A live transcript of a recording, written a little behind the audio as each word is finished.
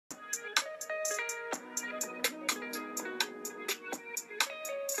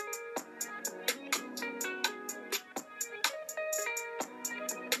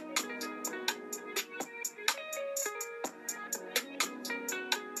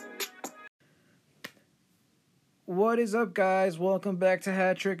What is up, guys? Welcome back to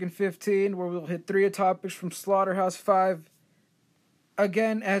Hat Trick and 15, where we'll hit 3 topics from Slaughterhouse 5.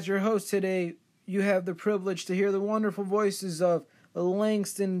 Again, as your host today, you have the privilege to hear the wonderful voices of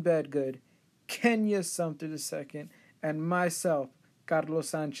Langston Bedgood, Kenya Sumter II, and myself, Carlos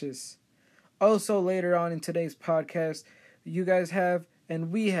Sanchez. Also, later on in today's podcast, you guys have,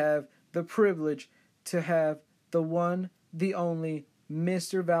 and we have, the privilege to have the one, the only,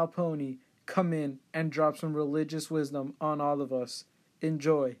 Mr. Valponi come in and drop some religious wisdom on all of us.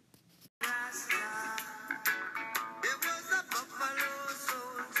 Enjoy.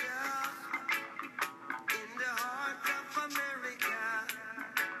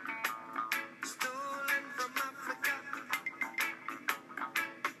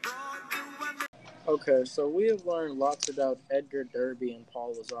 Okay, so we have learned lots about Edgar Derby and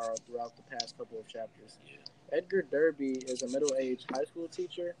Paul Lazaro throughout the past couple of chapters. Edgar Derby is a middle-aged high school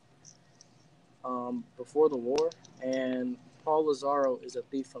teacher before the war, and Paul Lazaro is a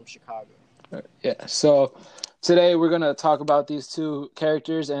thief from Chicago. Yeah, so today we're going to talk about these two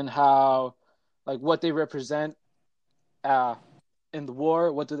characters and how, what they represent in the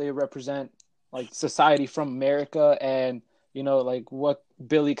war, what do they represent, society from America, and, what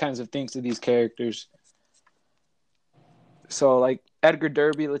Billy kinds of thinks of these characters. So, Edgar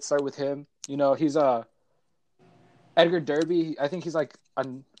Derby, let's start with him. He's Edgar Derby, I think he's,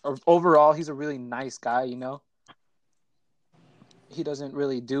 overall, he's a really nice guy, He doesn't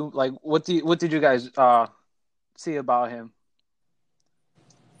really do what did you guys see about him?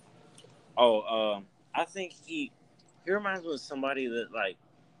 I think he reminds me of somebody that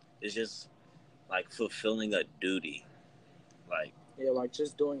is just fulfilling a duty,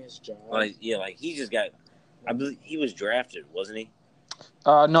 just doing his job. He just got. I believe he was drafted, wasn't he?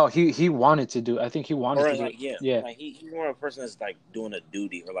 No, he wanted to do. I think he wanted to do. Yeah. He's more of a person that's doing a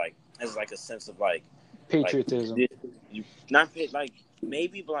duty or has a sense of patriotism.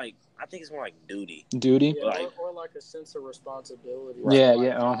 Maybe, but I think it's more duty. Duty? Yeah, or a sense of responsibility. Right?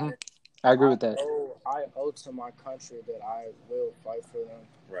 Yeah. I agree with that. I owe to my country that I will fight for them.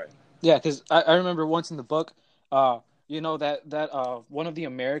 Right. Yeah, because I remember once in the book, that one of the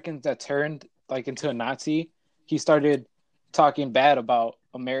Americans that turned into a Nazi, he started talking bad about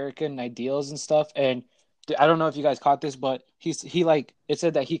American ideals and stuff. And I don't know if you guys caught this, but he it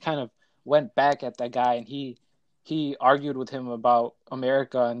said that he kind of went back at that guy and he argued with him about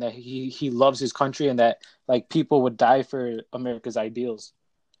America and that he loves his country and that people would die for America's ideals.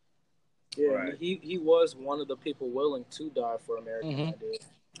 Yeah, right. He was one of the people willing to die for American ideals.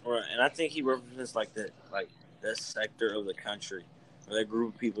 Right, and I think he represents that sector of the country, or that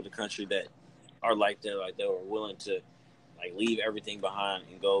group of people in the country that are that, they were willing to leave everything behind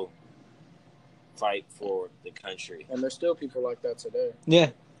and go fight for the country. And there's still people like that today.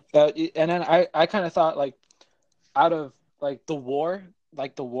 Yeah, and then I kind of thought out of the war,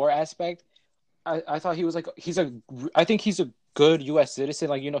 the war aspect, I thought he was I think he's a good U.S.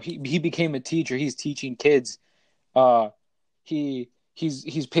 citizen. He became a teacher. He's teaching kids. I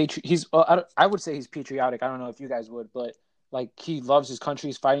would say he's patriotic. I don't know if you guys would, but he loves his country.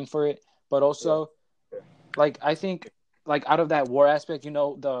 He's fighting for it. But also, I think out of that war aspect,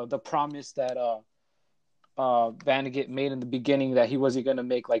 the promise that Vonnegut made in the beginning that he wasn't going to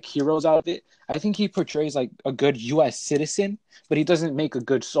make heroes out of it. I think he portrays a good U.S. citizen, but he doesn't make a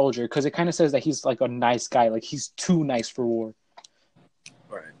good soldier because it kind of says that he's a nice guy. He's too nice for war.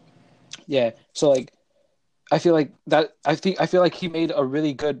 Right. Yeah. So I feel that. I feel he made a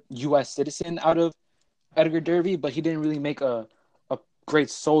really good U.S. citizen out of Edgar Derby, but he didn't really make a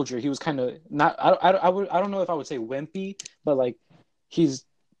great soldier. He was kind of not. I don't know if I would say wimpy, but his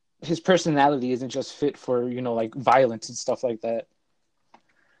personality isn't just fit for violence and stuff like that.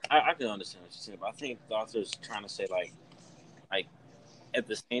 I can understand what you're saying, but I think the author's trying to say at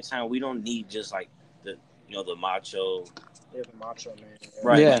the same time we don't need just the the macho. Yeah, the macho man. Yeah.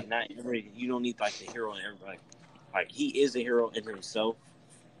 Right. Yeah. Not every. You don't need the hero and everybody. He is a hero in himself.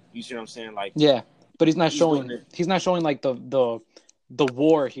 You see what I'm saying? Yeah, but he's not showing. He's not showing the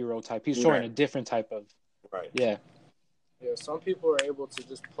war hero type. He's showing a different type of. Right. Yeah. Yeah, some people are able to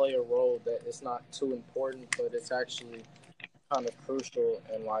just play a role that it's not too important, but it's actually kind of crucial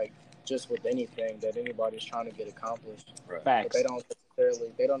and just with anything that anybody's trying to get accomplished. Right. Facts. But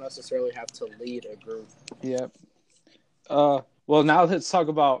they don't necessarily have to lead a group. Yep. Well, now let's talk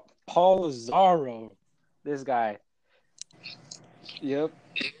about Paul Lazaro. This guy. Yep.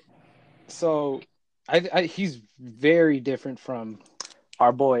 So, he's very different from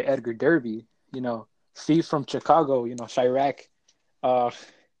our boy Edgar Derby. Thief from Chicago. Chirac. All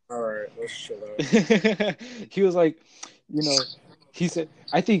right, let's chill out. He was he said,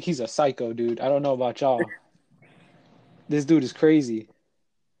 I think he's a psycho, dude. I don't know about y'all. This dude is crazy.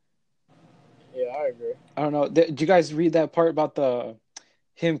 Yeah, I agree. I don't know. Did you guys read that part about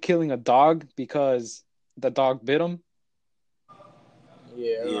him killing a dog because the dog bit him?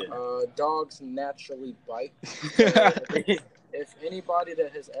 Yeah, Yeah. dogs naturally bite. So if anybody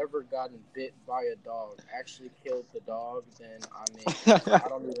that has ever gotten bit by a dog actually killed the dog, then I mean, I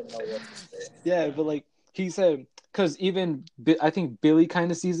don't even know what to say. Yeah, but like he said, because even I think Billy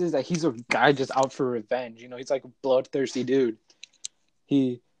kind of sees this that he's a guy just out for revenge. You know, he's like a bloodthirsty dude.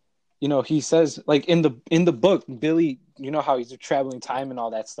 He, he says like in the book, Billy, you know how he's traveling time and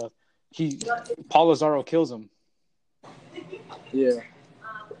all that stuff. Paul Lazaro kills him. Yeah.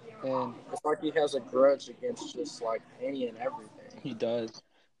 And It's like he has a grudge against just like any and everything. he does.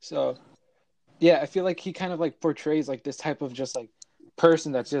 So yeah, I feel like he kind of like portrays like this type of just like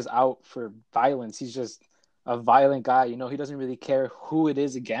person that's just out for violence. He's just a violent guy. You know, he doesn't really care who it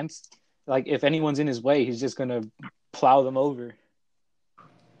is against. Like if anyone's in his way, he's just gonna plow them over.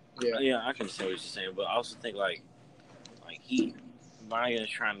 Yeah, I can see what you're saying, but I also think like Maya is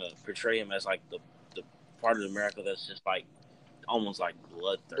trying to portray him as like the part of America that's just like almost like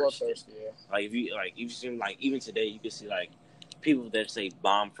bloodthirsty. Yeah. Like if you seem like even today you can see like people that say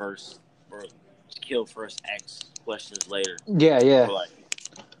bomb first or kill first, ask questions later. Yeah. Or like,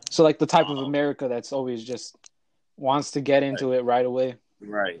 so like the type of America that's always just wants to get into it right away.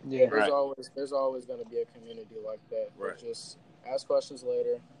 Right. Yeah. Right. There's always going to be a community like that. Right. Just ask questions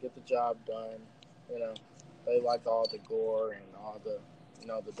later, get the job done. You know, they like all the gore and all the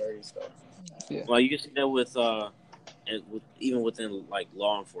the dirty stuff. Yeah. Well, you can see that with even within like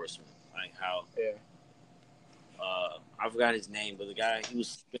law enforcement, like how I forgot his name, but the guy, he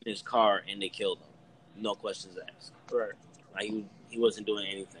was in his car and they killed him, no questions asked. Right. Like he wasn't doing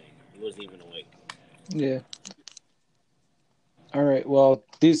anything. He wasn't even awake. Yeah. All right. Well,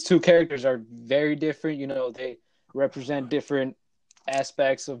 these two characters are very different. You know, they represent different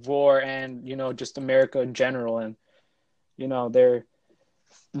aspects of war and, just America in general. And, they're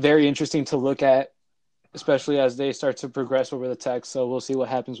very interesting to look at, especially as they start to progress over the text. So we'll see what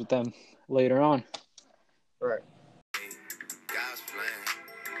happens with them later on. Right. God's plan.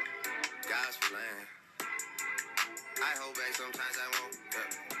 I hold back sometimes I won't.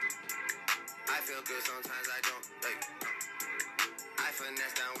 I feel good sometimes I don't. I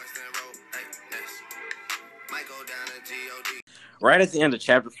finesse down Western Road. Might go down to G.O.D. Right at the end of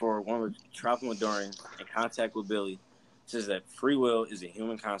chapter 4, when we're traveling with Dorian in contact with Billy, says that free will is a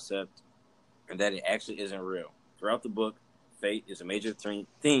human concept and that it actually isn't real. Throughout the book, fate is a major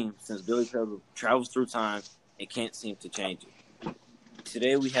theme since Billy travels through time and can't seem to change it.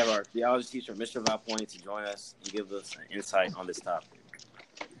 Today we have our theology teacher, Mr. Valpointe, to join us and give us an insight on this topic.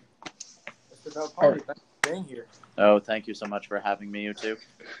 Mr. Valpointe, thanks for being here. Oh, thank you so much for having me, you two.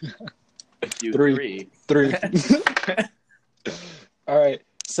 Three. All right.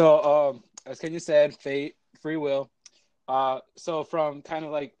 So, as Kenya said, fate, free will. So from kind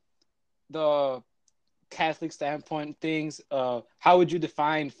of like the Catholic standpoint things, how would you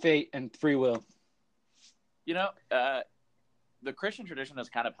define fate and free will? The Christian tradition has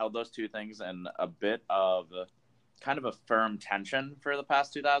kind of held those two things in a bit of kind of a firm tension for the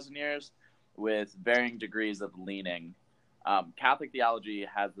past 2,000 years with varying degrees of leaning. Catholic theology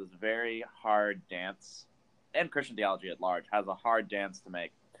has this very hard dance, and Christian theology at large has a hard dance to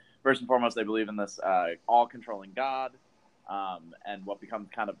make. First and foremost, they believe in this all-controlling God, and what becomes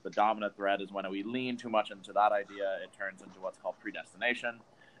kind of the dominant thread is when we lean too much into that idea, it turns into what's called predestination.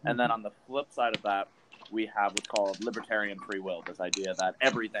 And then on the flip side of that, we have what's called libertarian free will, this idea that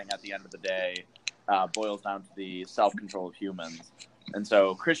everything at the end of the day boils down to the self-control of humans. And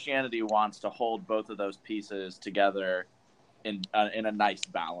so Christianity wants to hold both of those pieces together in a nice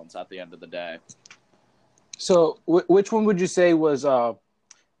balance at the end of the day. So which one would you say was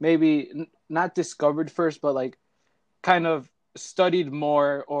maybe not discovered first, but like kind of studied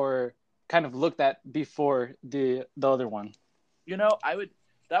more or kind of looked at before the other one?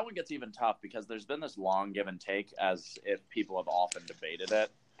 That one gets even tough because there's been this long give and take as if people have often debated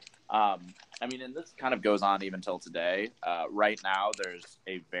it. And this kind of goes on even till today. Right now, there's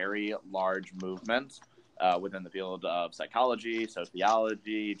a very large movement within the field of psychology,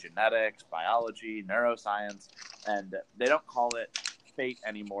 sociology, genetics, biology, neuroscience, and they don't call it fate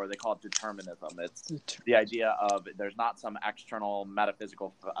anymore. They call it determinism. It's the idea of there's not some external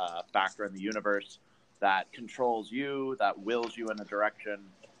metaphysical factor in the universe that controls you, that wills you in a direction,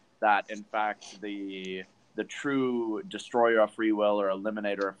 that in fact the true destroyer of free will or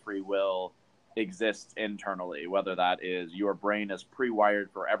eliminator of free will exists internally, whether that is your brain is pre-wired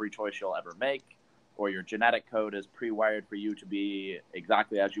for every choice you'll ever make, or your genetic code is pre-wired for you to be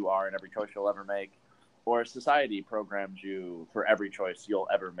exactly as you are in every choice you'll ever make, or society programs you for every choice you'll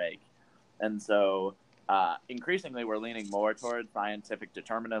ever make. And so increasingly we're leaning more toward scientific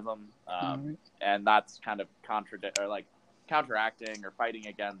determinism, and that's kind of counteracting or fighting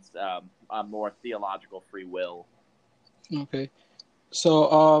against a more theological free will. Okay.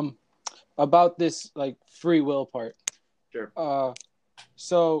 So about this like free will part. Sure.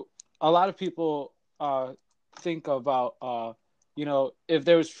 So a lot of people think about if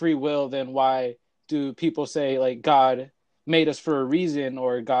there was free will, then why do people say like God made us for a reason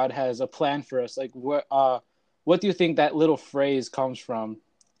or God has a plan for us? Like what do you think that little phrase comes from?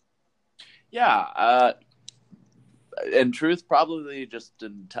 Yeah, in truth, probably just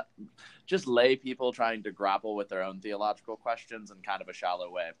lay people trying to grapple with their own theological questions in kind of a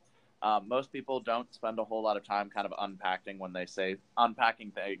shallow way. Most people don't spend a whole lot of time kind of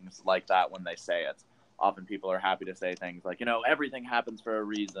unpacking things like that when they say it. Often people are happy to say things like, everything happens for a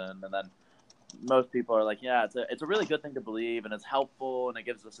reason, and then most people are like, yeah, it's a really good thing to believe, and it's helpful, and it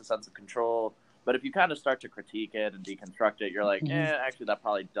gives us a sense of control. But if you kind of start to critique it and deconstruct it, you're like, actually, that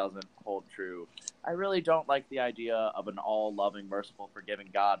probably doesn't hold true. I really don't like the idea of an all-loving, merciful, forgiving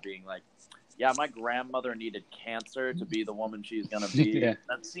God being like, yeah, my grandmother needed cancer to be the woman she's going to be. Yeah.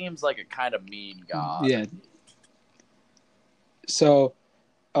 That seems like a kind of mean God. Yeah. So,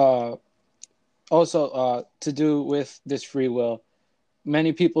 also, to do with this free will,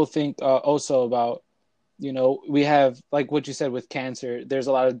 many people think also about, we have, like what you said with cancer, there's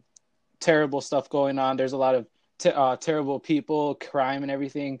a lot of terrible stuff going on. There's a lot of terrible people, crime and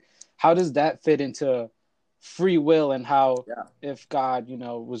everything. How does that fit into free will, and how, if God,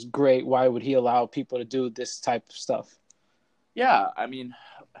 was great, why would he allow people to do this type of stuff? Yeah, I mean,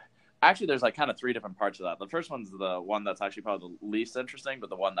 actually, there's like kind of three different parts of that. The first one's the one that's actually probably the least interesting, but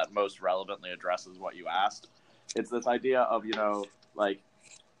the one that most relevantly addresses what you asked. It's this idea of, like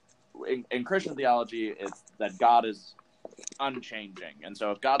in Christian theology, it's that God is unchanging. And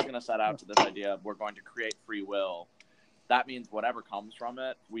so if God's going to set out to this idea of we're going to create free will, that means whatever comes from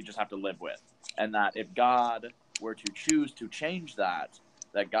it, we just have to live with. And that if God were to choose to change that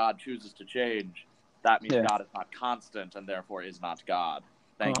God chooses to change, that means God is not constant and therefore is not God.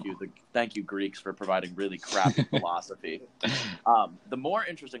 Thank you, Greeks, for providing really crappy philosophy. The more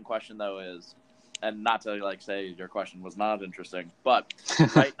interesting question, though, is, and not to like say your question was not interesting, but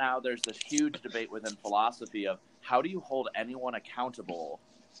right now there's this huge debate within philosophy of how do you hold anyone accountable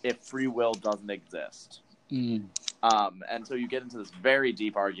if free will doesn't exist? And so you get into this very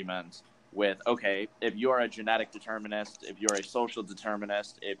deep argument with, okay, if you are a genetic determinist, if you're a social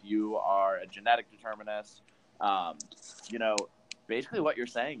determinist, if you are a genetic determinist, basically what you're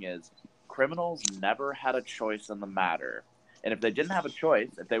saying is criminals never had a choice in the matter. And if they didn't have a choice,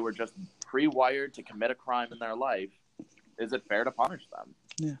 if they were just pre-wired to commit a crime in their life, is it fair to punish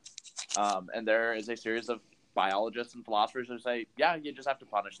them? Yeah. And there is a series of biologists and philosophers who say, yeah, you just have to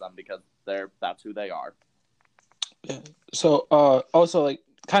punish them because that's who they are. Yeah. So also like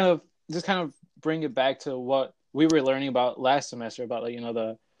kind of bring it back to what we were learning about last semester about like,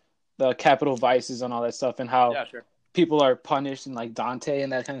 the capital vices and all that stuff, and how people are punished, and like Dante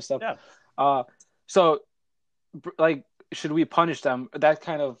and that kind of stuff. Yeah. So like, should we punish them? That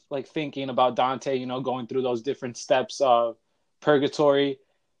kind of like thinking about Dante, going through those different steps of purgatory,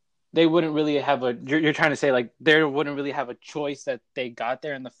 they wouldn't really have you're trying to say like they wouldn't really have a choice that they got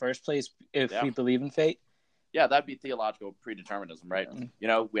there in the first place if we believe in fate? Yeah, that'd be theological predeterminism, right?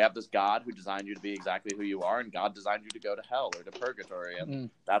 We have this God who designed you to be exactly who you are, and God designed you to go to hell or to purgatory, and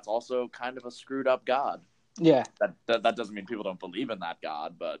that's also kind of a screwed up God. Yeah. That doesn't mean people don't believe in that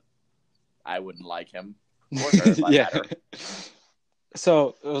God, but I wouldn't like him. Or her, if I matter.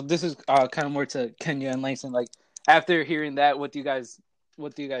 So this is kind of more to Kenya and Langston. Like, after hearing that, what do you guys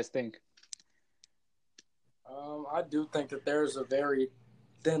think? I do think that there's a very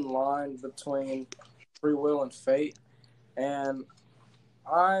thin line between free will and fate, and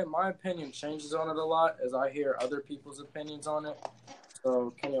my opinion changes on it a lot as I hear other people's opinions on it.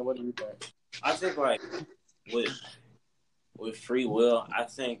 So, Kenya, what do you think? I think like with free will, I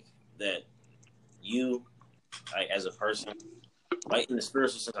think that you, like as a person, like in the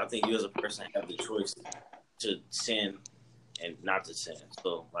spiritual sense, I think you as a person have the choice to sin and not to sin.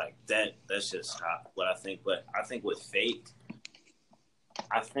 So like that's just what I think. But I think with fate,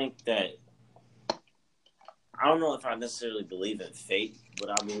 I think that I don't know if I necessarily believe in fate,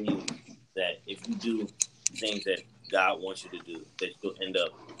 but I believe that if you do things that God wants you to do, that you'll end up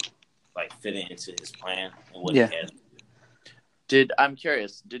like fitting into his plan and what he has. I'm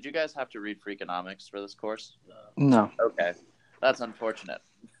curious, did you guys have to read Freakonomics for this course? No. Okay. That's unfortunate.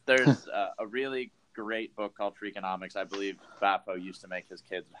 There's a really great book called Freakonomics. I believe Bappo used to make his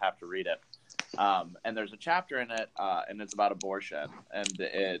kids have to read it. And there's a chapter in it, and it's about abortion. And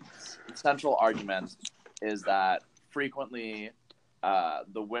its central argument is that frequently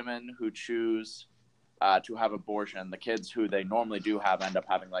the women who choose to have abortion, the kids who they normally do have end up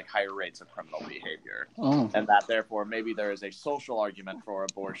having like higher rates of criminal behavior. And that therefore maybe there is a social argument for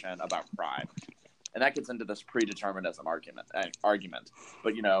abortion about crime. And that gets into this predeterminism argument.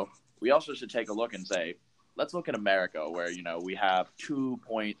 But, we also should take a look and say, let's look at America where, we have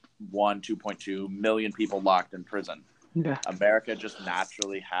 2.1, 2.2 million people locked in prison. Yeah. America just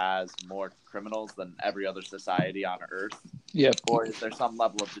naturally has more criminals than every other society on earth. Yep. Or is there some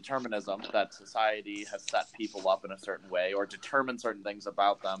level of determinism that society has set people up in a certain way or determined certain things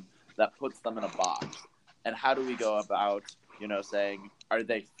about them that puts them in a box? And how do we go about, saying, are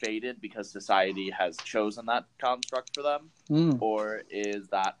they fated because society has chosen that construct for them? Or is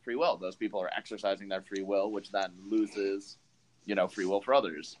that free will? Those people are exercising their free will, which then loses, free will for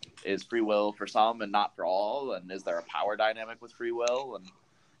others. Is free will for some and not for all? And is there a power dynamic with free will? And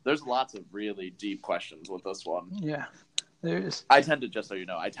there's lots of really deep questions with this one. Yeah, there is. I tend to, just so you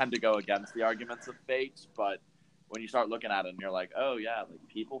know, go against the arguments of fate, but when you start looking at it and you're like, oh yeah, like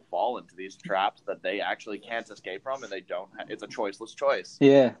people fall into these traps that they actually can't escape from, and they don't. It's a choiceless choice.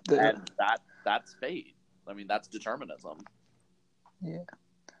 Yeah, and that's fate. I mean, that's determinism. Yeah.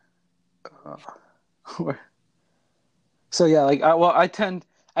 So yeah, I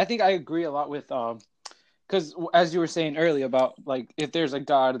think I agree a lot with because as you were saying earlier about like if there's a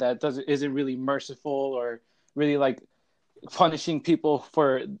God that isn't really merciful or really like punishing people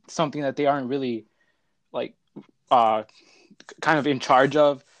for something that they aren't really like kind of in charge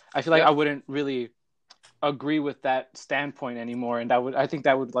of, I feel like I wouldn't really agree with that standpoint anymore, and I think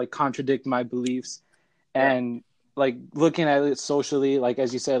that would like contradict my beliefs. And like looking at it socially, like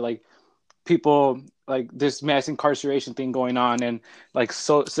as you said, like people like this mass incarceration thing going on, and like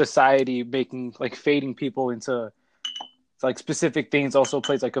society making like fading people into like specific things also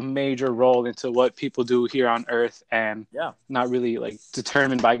plays like a major role into what people do here on Earth, and not really like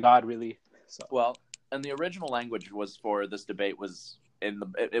determined by God really. So well. And the original language was for this debate was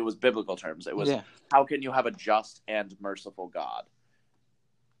it was biblical terms. It was how can you have a just and merciful God?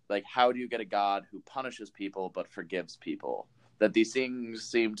 Like how do you get a God who punishes people but forgives people? That these things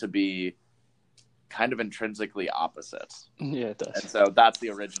seem to be kind of intrinsically opposite. Yeah, it does. And so that's the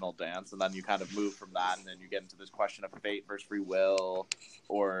original dance, and then you kind of move from that, and then you get into this question of fate versus free will,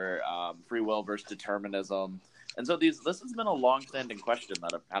 or free will versus determinism. And so this has been a long-standing question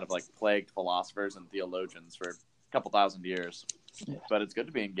that have kind of like plagued philosophers and theologians for a couple thousand years. Yeah. But it's good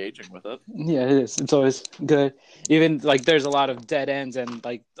to be engaging with it. Yeah, it is. It's always good. Even like there's a lot of dead ends and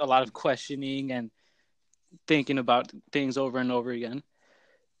like a lot of questioning and thinking about things over and over again.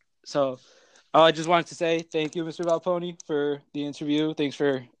 So I just wanted to say thank you, Mr. Valponi, for the interview. Thanks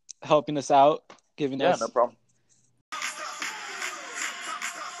for helping us out, giving us. Yeah, no problem.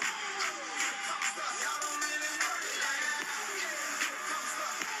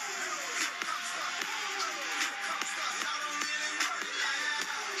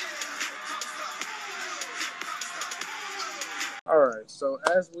 Alright, so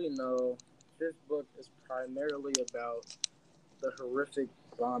as we know, this book is primarily about the horrific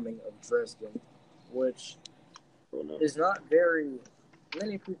bombing of Dresden, which is not very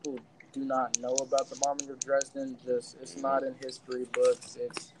many people do not know about the bombing of Dresden. It's not in history books.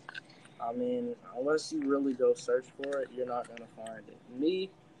 Unless you really go search for it, you're not gonna find it. Me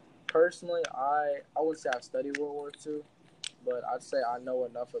personally, I wouldn't say I studied World War II, but I'd say I know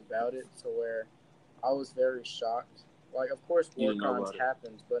enough about it to where I was very shocked. Like, of course, war crimes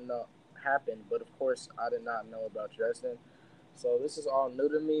happened, but of course, I did not know about Dresden. So this is all new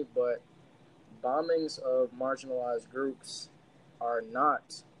to me, but bombings of marginalized groups are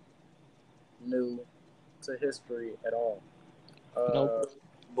not new to history at all. Nope.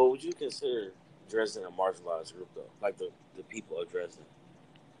 But would you consider Dresden a marginalized group, though? Like the people of Dresden?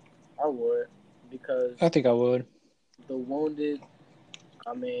 I would, because... I think I would. The wounded,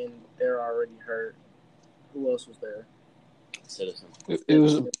 they're already hurt. Who else was there? Citizens. It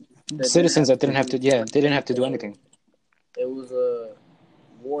was citizens that didn't have to. Yeah, they didn't have to do anything. It was a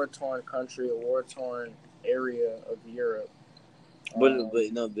war-torn country, a war-torn area of Europe. But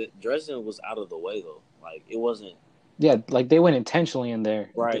Dresden was out of the way though. Like it wasn't. Yeah, like they went intentionally in there.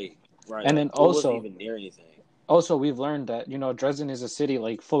 Right. And then also wasn't even near anything. Also, we've learned that Dresden is a city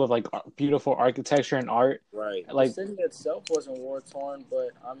like full of like beautiful architecture and art. Right. Like the city itself wasn't war-torn, but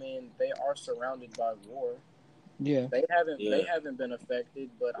they are surrounded by war. Yeah. They haven't been affected,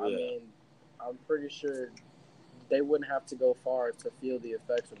 but I'm pretty sure they wouldn't have to go far to feel the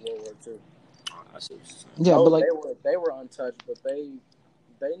effects of World War II. I see what you're saying. Yeah, but like they were untouched, but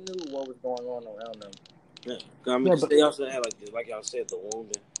they knew what was going on around them. Yeah, I mean, Yeah, 'cause but- they also had like y'all said, the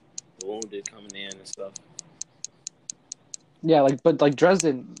wounded coming in and stuff. Yeah, but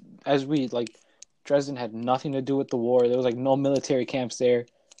Dresden, Dresden had nothing to do with the war. There was like no military camps there.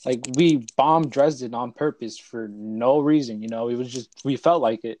 Like we bombed Dresden on purpose for no reason. It was just we felt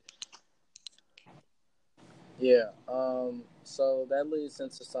like it. Yeah. So that leads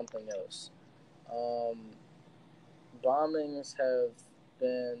into something else. Bombings have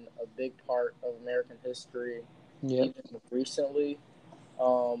been a big part of American history, Yeah, even recently,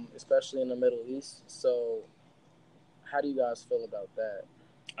 especially in the Middle East. So, how do you guys feel about that?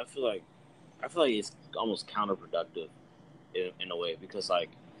 I feel like it's almost counterproductive in a way, because like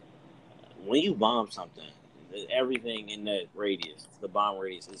when you bomb something, everything in that radius, the bomb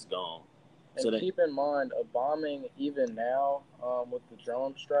radius, is gone. And So that, keep in mind, a bombing, even now, with the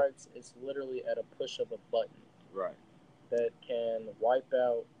drone strikes, it's literally at a push of a button right. that can wipe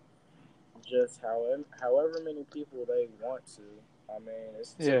out just however many people they want to. I mean,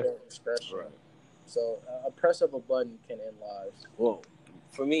 it's to Yeah. their discretion. Right. So a press of a button can end lives. Well,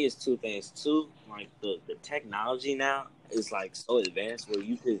 for me, it's two things. Two, like the technology now is like so advanced where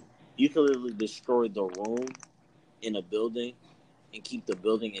you could literally destroy the room in a building and keep the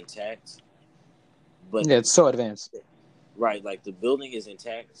building intact. But yeah, it's so advanced. right, like the building is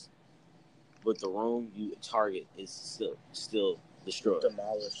intact, but the room you target is still destroyed.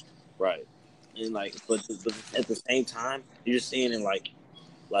 Demolished. Right, and like, but at the same time, you're seeing in like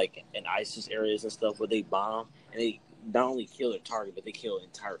in ISIS areas and stuff where they bomb and they not only kill their target, but they kill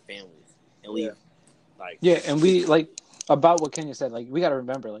entire families and leave like Yeah, and we about what Kenya said. Like we got to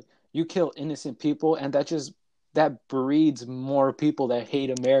remember, like you kill innocent people, and that breeds more people that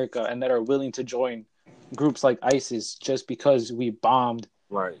hate America and that are willing to join groups like ISIS just because we bombed,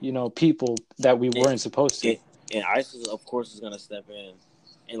 right. people that we weren't supposed to. And ISIS, of course, is gonna step in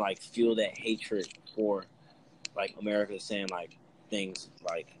and like fuel that hatred for like America, saying like things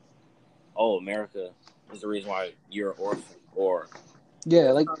like, "Oh, America is the reason why you're an orphan," or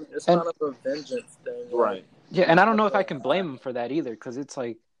Yeah, like it's kind of a vengeance thing. right. yeah, and I don't know if I can blame them for that either, because it's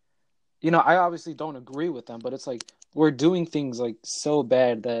like, I obviously don't agree with them, but it's like we're doing things like so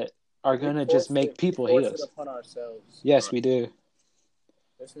bad that are gonna just make people hate us. It upon ourselves. Yes, we do.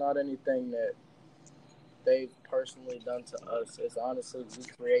 It's not anything that they've personally done to us. It's honestly we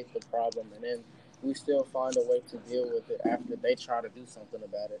create the problem, and then we still find a way to deal with it after they try to do something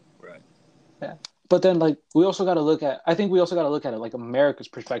about it. Right. Yeah. But then, like, we also got to look at it like America's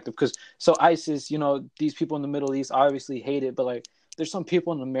perspective, because so ISIS, these people in the Middle East obviously hate it, but like, there's some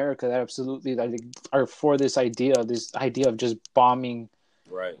people in America that absolutely are for this idea of just bombing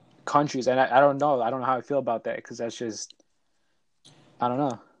Right. countries, and I don't know how I feel about that, because that's just, I don't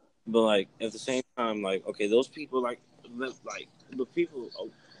know. But like at the same time, like, okay, those people like the people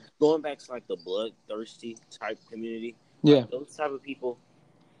going back to like the bloodthirsty type community. Yeah. Like, those type of people,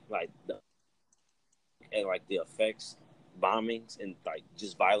 like the effects bombings and like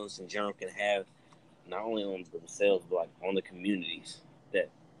just violence in general can have, not only on themselves but like on the communities that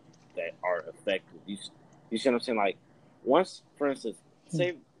are affected. You see what I'm saying? Like, once, for instance,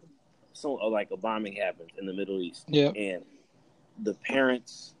 say like a bombing happens in the Middle East, Yeah. and the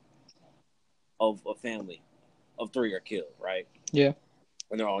parents of a family of 3 are killed, right? Yeah.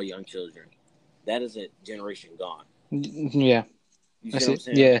 And they're all young children. That is a generation gone. Yeah. You see I what see. I'm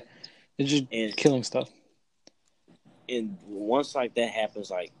saying? Yeah. It's just And killing stuff. And once like that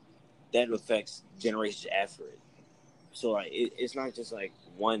happens, like that affects generations after it. So like it's not just like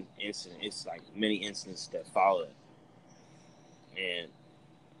one incident; it's like many incidents that follow it. And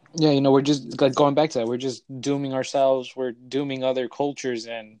yeah, we're just like going back to that. We're just dooming ourselves. We're dooming other cultures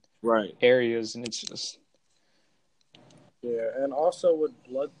and right areas, and it's just and also with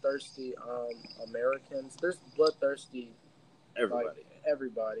bloodthirsty Americans, there's bloodthirsty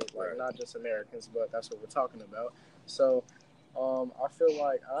everybody, right. Not just Americans, but that's what we're talking about. So, I feel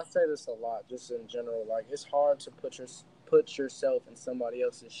like I say this a lot, just in general. Like, it's hard to put yourself in somebody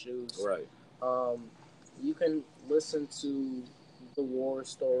else's shoes. Right. You can listen to the war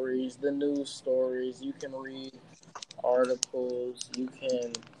stories, the news stories. You can read articles. You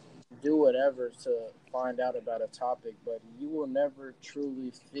can do whatever to find out about a topic, but you will never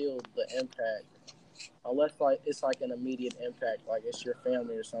truly feel the impact unless it's like an immediate impact, like it's your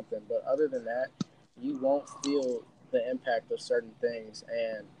family or something. But other than that, you won't feel the impact of certain things,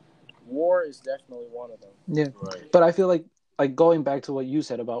 and war is definitely one of them. yeah. Right. But I feel like going back to what you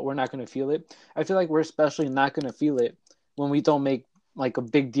said about we're not going to feel it. I feel like we're especially not going to feel it when we don't make like a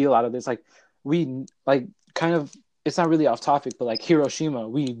big deal out of this. Like we like kind of, it's not really off topic, but like Hiroshima,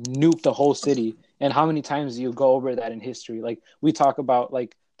 we nuked the whole city And how many times do you go over that in history? Like, we talk about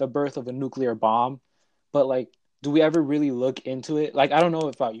like the birth of a nuclear bomb, but like, do we ever really look into it? Like, I don't know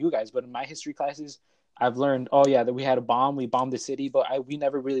about you guys, but in my history classes, I've learned, oh yeah, that we had a bomb, we bombed the city, but we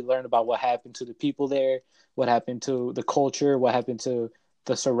never really learned about what happened to the people there, what happened to the culture, what happened to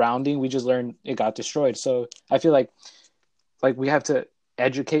the surrounding. We just learned it got destroyed. So I feel like we have to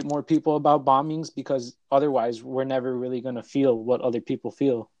educate more people about bombings, because otherwise we're never really going to feel what other people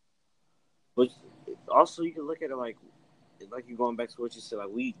feel. But also, you can look at it like you're going back to what you said. Like,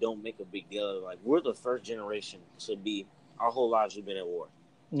 we don't make a big deal of it. Like, we're the first generation to be. Our whole lives we've been at war.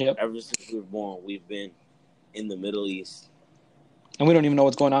 Yep. Ever since we were born, we've been in the Middle East, and we don't even know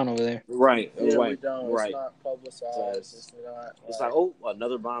what's going on over there. Right. Yeah, right. we don't. Right. It's not publicized. It's like, oh,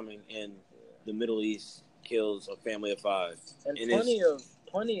 another bombing in the Middle East kills a family of 5. And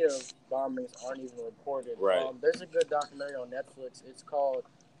plenty of bombings aren't even reported. Right. There's a good documentary on Netflix. It's called,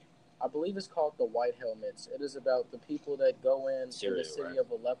 I believe it's called The White Helmets. It is about the people that go in Syria, the city right?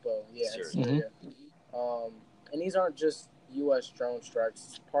 of Aleppo. Yeah, Syria. in Syria. And these aren't just U.S. drone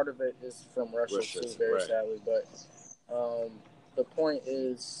strikes. Part of it is from Russia too, very sadly. But the point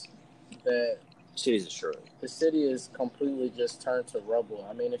is that the city is completely just turned to rubble.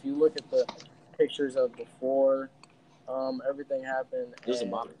 I mean, if you look at the pictures of before everything happened, it was a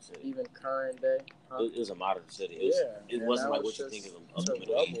modern city. Even current day, it was a modern city. It wasn't like what you think of the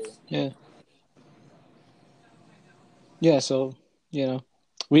Middle East. Yeah. So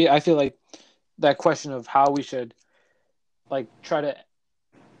I feel like that question of how we should like try to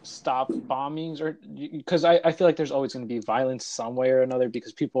stop bombings, or because I feel like there's always going to be violence some way or another,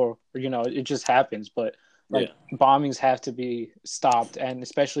 because people, it just happens. But bombings have to be stopped, and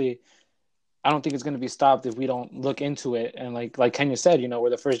especially, I don't think it's going to be stopped if we don't look into it. And like Kenya said, we're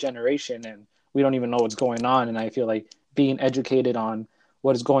the first generation and we don't even know what's going on. And I feel like being educated on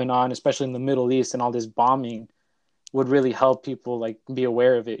what is going on, especially in the Middle East and all this bombing, would really help people like be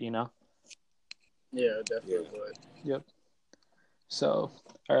aware of it. Yeah, definitely would. Yep. So,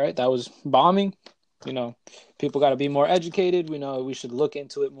 all right, that was bombing. People got to be more educated. We know we should look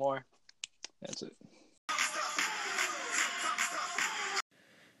into it more. That's it.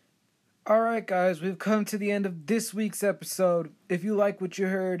 All right, guys, we've come to the end of this week's episode. If you like what you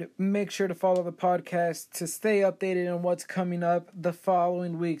heard, make sure to follow the podcast to stay updated on what's coming up the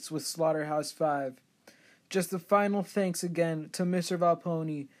following weeks with Slaughterhouse 5. Just a final thanks again to Mr.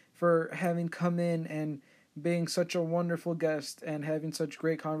 Valponi for having come in and being such a wonderful guest and having such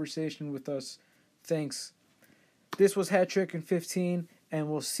great conversation with us. Thanks. This was Hat Trick in 15, and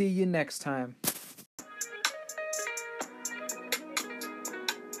we'll see you next time.